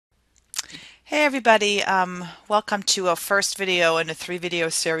Hey everybody, welcome to our first video in a 3-video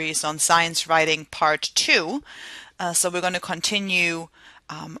series on science writing part 2. So we're going to continue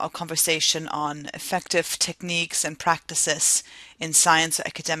our conversation on effective techniques and practices in science or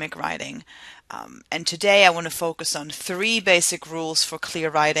academic writing. And today I want to focus on 3 basic rules for clear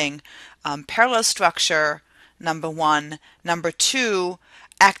writing. Parallel structure, number 1. Number 2,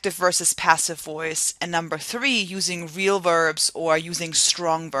 active versus passive voice. And number 3, using real verbs or using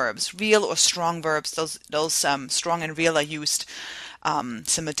strong verbs. Real or strong verbs, those strong and real are used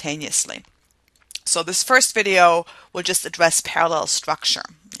simultaneously. So this first video will just address parallel structure.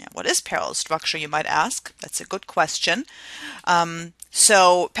 What is parallel structure, you might ask? That's a good question.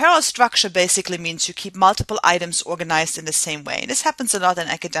 So parallel structure basically means you keep multiple items organized in the same way. This happens a lot in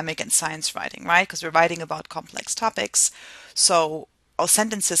academic and science writing, right? Because we're writing about complex topics. So our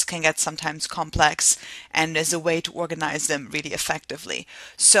sentences can get sometimes complex, and there's a way to organize them really effectively.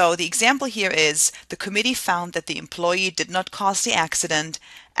 So the example here is, the committee found that the employee did not cause the accident,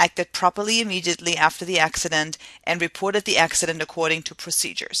 acted properly immediately after the accident, and reported the accident according to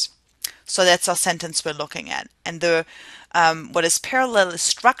procedures. So that's our sentence we're looking at. And what is parallel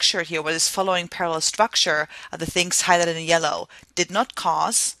structure here, what is following parallel structure, are the things highlighted in yellow. Did not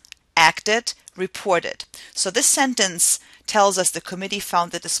cause, acted, reported. So this sentence tells us the committee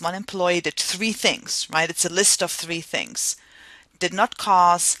found that this one employee did 3 things, right? It's a list of 3 things. Did not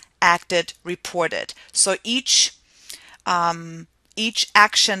cause, acted, reported. So each action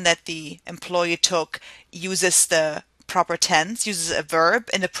that the employee took uses the proper tense, uses a verb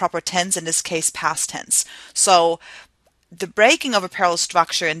in the proper tense, in this case past tense. So the breaking of a parallel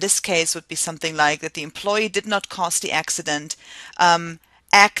structure in this case would be something like that the employee did not cause the accident,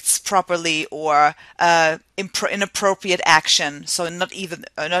 acts properly, or inappropriate action. So not either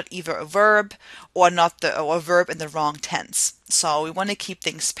a verb or a verb in the wrong tense. So we want to keep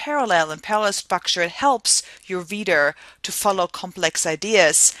things parallel, and parallel structure, it helps your reader to follow complex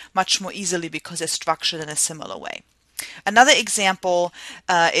ideas much more easily because they're structured in a similar way. Another example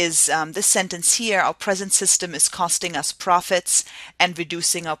is this sentence here: our present system is costing us profits and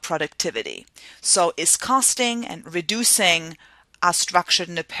reducing our productivity. So is costing and reducing are structured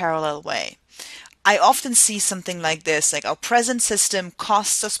in a parallel way. I often see something like this, like our present system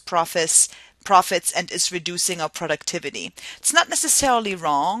costs us profits and is reducing our productivity. It's not necessarily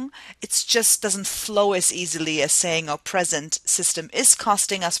wrong, it just doesn't flow as easily as saying our present system is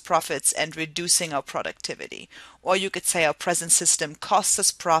costing us profits and reducing our productivity. Or you could say our present system costs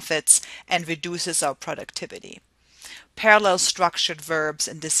us profits and reduces our productivity. Parallel structured verbs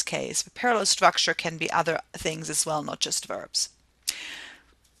in this case, but parallel structure can be other things as well, not just verbs.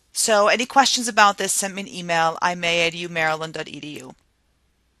 So any questions about this, send me an email, imay@umaryland.edu.